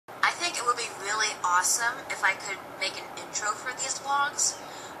awesome if I could make an intro for these vlogs.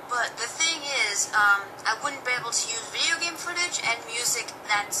 But the thing is, I wouldn't be able to use video game footage and music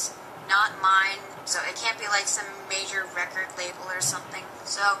that's not mine, so it can't be like some major record label or something.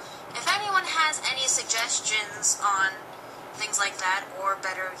 So if anyone has any suggestions on things like that, or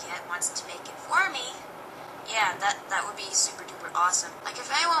better yet, wants to make it for me, yeah, that would be super duper awesome. Like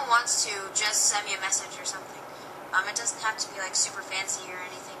if anyone wants to just send me a message or something, it doesn't have to be like super fancy or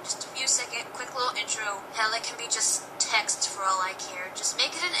anything, just music, a quick little intro. Hell, it can be just text for all I care. Just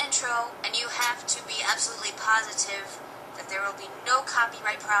make it an intro, and you have to be absolutely positive that there will be no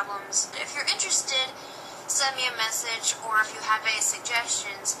copyright problems. If you're interested, send me a message, or if you have any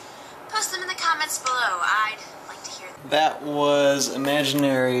suggestions, post them in the comments below. I'd like to hear them. That was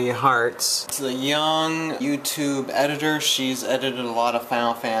Imaginary Hearts. It's a young YouTube editor. She's edited a lot of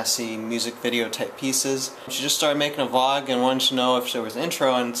Final Fantasy music video type pieces. She just started making a vlog and wanted to know if there was an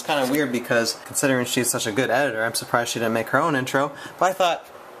intro, and it's kind of weird because considering she's such a good editor, I'm surprised she didn't make her own intro. But I thought,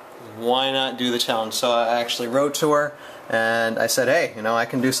 why not do the challenge? So I actually wrote to her and I said, hey, you know, I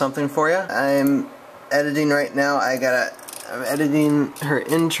can do something for you. I'm editing right now. I'm editing her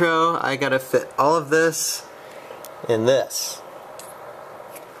intro. I gotta fit all of this in this.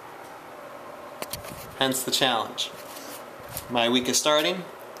 Hence the challenge. My week is starting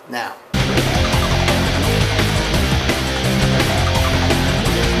now.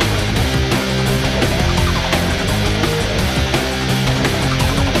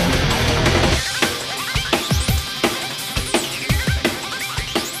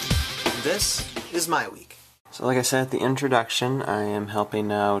 This is my week. So like I said at the introduction, I am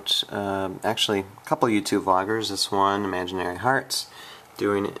helping out actually a couple YouTube vloggers. This one, Imaginary Hearts,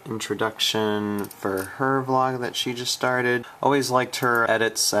 doing an introduction for her vlog that she just started. Always liked her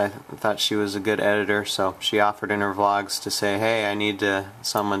edits. I thought she was a good editor, so she offered in her vlogs to say, hey, I need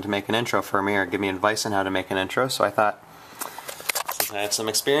someone to make an intro for me or give me advice on how to make an intro. So I thought, since I have some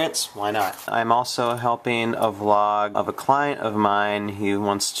experience, why not? I'm also helping a vlog of a client of mine. He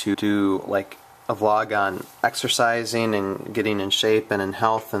wants to do like a vlog on exercising and getting in shape and in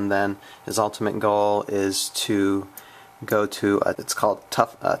health, and then his ultimate goal is to go to it's called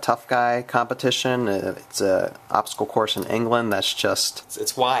Tough Guy competition. It's a obstacle course in England that's just,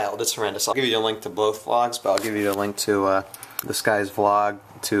 it's wild, it's horrendous. I'll give you a link to both vlogs, but I'll give you a link to this guy's vlog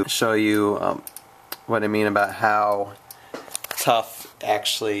to show you what I mean about how tough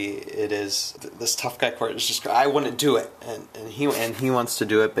actually it is. This Tough Guy course is just, I wouldn't do it, and he wants to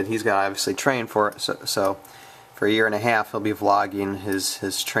do it, but he's got to obviously train for it. So for a year and a half he'll be vlogging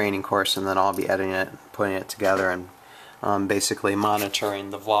his training course, and then I'll be editing it, putting it together, and basically monitoring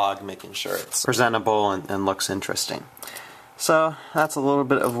the vlog, making sure it's presentable and looks interesting. So that's a little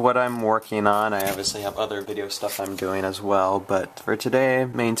bit of what I'm working on. I obviously have other video stuff I'm doing as well, but for today,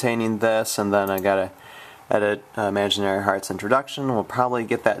 maintaining this, and then I gotta edit Imaginary Hearts introduction. We'll probably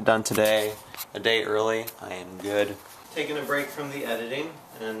get that done today, a day early. I am good. Taking a break from the editing,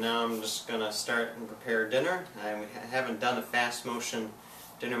 and now I'm just gonna start and prepare dinner. I haven't done a fast motion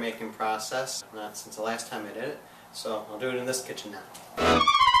dinner making process, not since the last time I did it, so I'll do it in this kitchen now.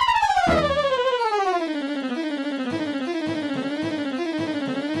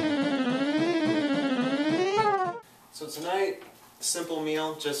 So tonight, simple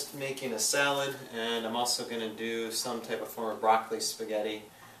meal, just making a salad, and I'm also going to do some type of form of broccoli spaghetti,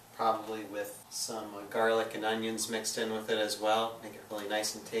 probably with some garlic and onions mixed in with it as well, make it really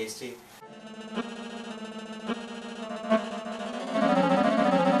nice and tasty.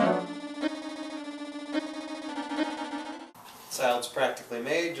 Salad's practically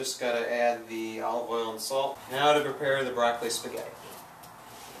made, just got to add the olive oil and salt. Now to prepare the broccoli spaghetti.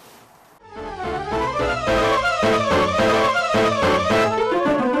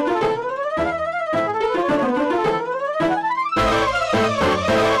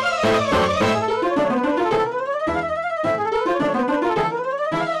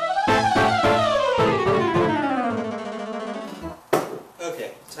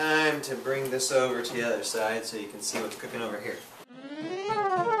 Okay, time to bring this over to the other side so you can see what's cooking over here.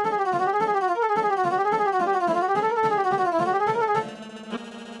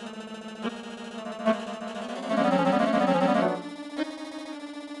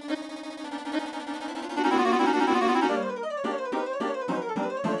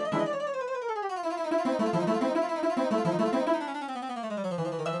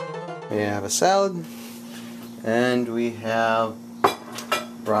 We have a salad, and we have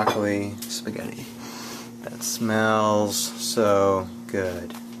broccoli spaghetti. That smells so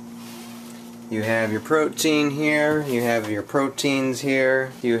good. You have your protein here, you have your proteins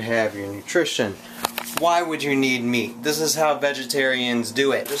here, you have your nutrition. Why would you need meat? This is how vegetarians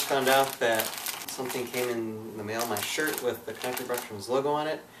do it. Just found out that something came in the mail, my shirt with the Connected Productions logo on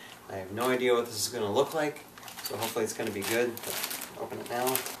it. I have no idea what this is going to look like, so hopefully it's going to be good. But open it now. I'm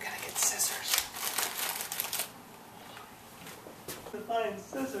going to get scissors. Fine,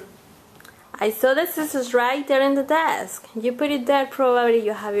 scissors. I saw the scissors right there in the desk. You put it there, probably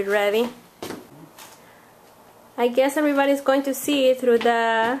you have it ready. I guess everybody's going to see it through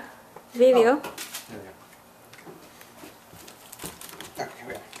the video. Oh, there we go. Okay, here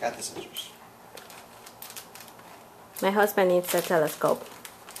we go. Got the scissors. My husband needs a telescope.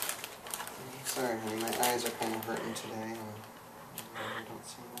 Sorry, honey, my eyes are kind of hurting today. I don't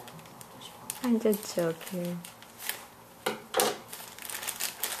see well. I'm just joking.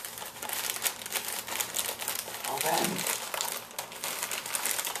 All bad.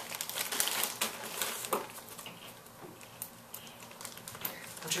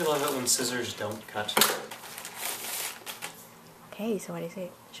 Don't you love it when scissors don't cut? Okay, so what is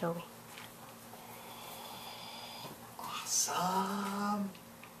it? Show me. Awesome!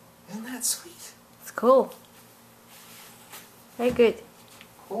 Isn't that sweet? It's cool. Very good.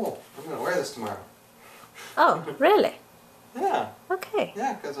 Cool. I'm gonna wear this tomorrow. Oh, really? Yeah. Okay.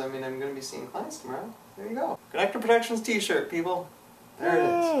 Yeah, because I mean I'm gonna be seeing clients tomorrow. There you go. Connected Productions t-shirt, people. There it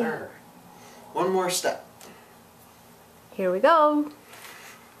is. Yay. There. One more step. Here we go.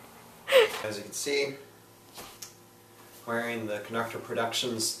 As you can see, wearing the Connected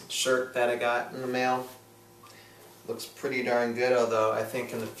Productions shirt that I got in the mail. Looks pretty darn good, although I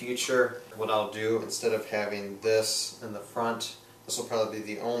think in the future what I'll do, instead of having this in the front, this will probably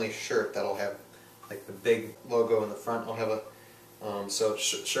be the only shirt that'll have like the big logo in the front. I'll have a,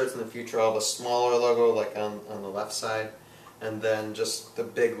 shirts in the future I'll have a smaller logo like on the left side, and then just the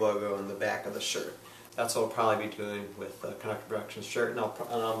big logo in the back of the shirt. That's what I'll probably be doing with the Connected Productions shirt, and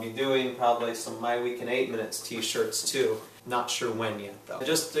I'll be doing probably some My Week in 8 Minutes t-shirts too. Not sure when yet though.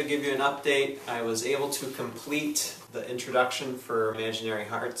 Just to give you an update, I was able to complete the introduction for Imaginary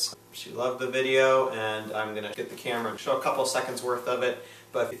Hearts. She loved the video, and I'm going to get the camera and show a couple seconds worth of it.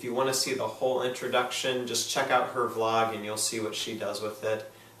 But if you want to see the whole introduction, just check out her vlog and you'll see what she does with it.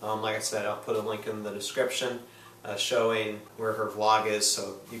 Like I said, I'll put a link in the description showing where her vlog is,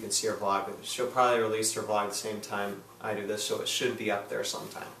 so you can see her vlog. She'll probably release her vlog at the same time I do this, so it should be up there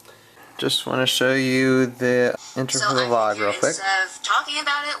sometime. Just want to show you the intro for the vlog real quick. Instead of talking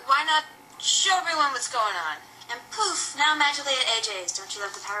about it, why not show everyone what's going on? And poof, now magically at AJ's. Don't you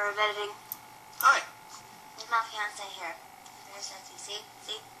love the power of editing? Hi. There's my fiance here. There's Nancy. See?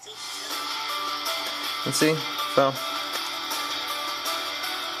 Let's see.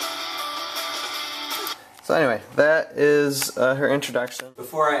 So anyway, that is her introduction.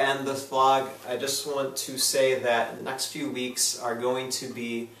 Before I end this vlog, I just want to say that the next few weeks are going to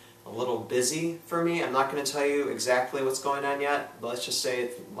be a little busy for me. I'm not going to tell you exactly what's going on yet, but let's just say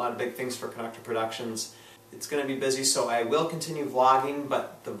it's a lot of big things for Connected Productions. It's going to be busy, so I will continue vlogging,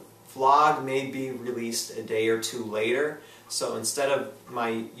 but the vlog may be released a day or two later. So instead of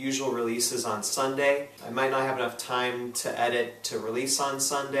my usual releases on Sunday, I might not have enough time to edit to release on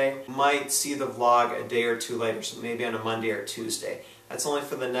Sunday. You might see the vlog a day or two later, so maybe on a Monday or Tuesday. That's only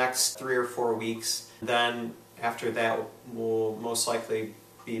for the next 3 or 4 weeks. Then after that, we'll most likely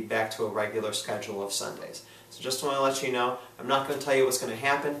be back to a regular schedule of Sundays. So just want to let you know, I'm not going to tell you what's going to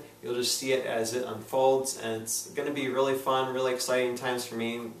happen. You'll just see it as it unfolds, and it's going to be really fun, really exciting times for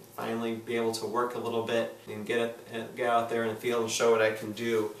me. Finally be able to work a little bit and get out there in the field and show what I can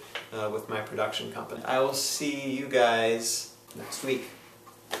do with my production company. I will see you guys next week.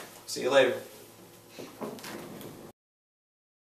 See you later.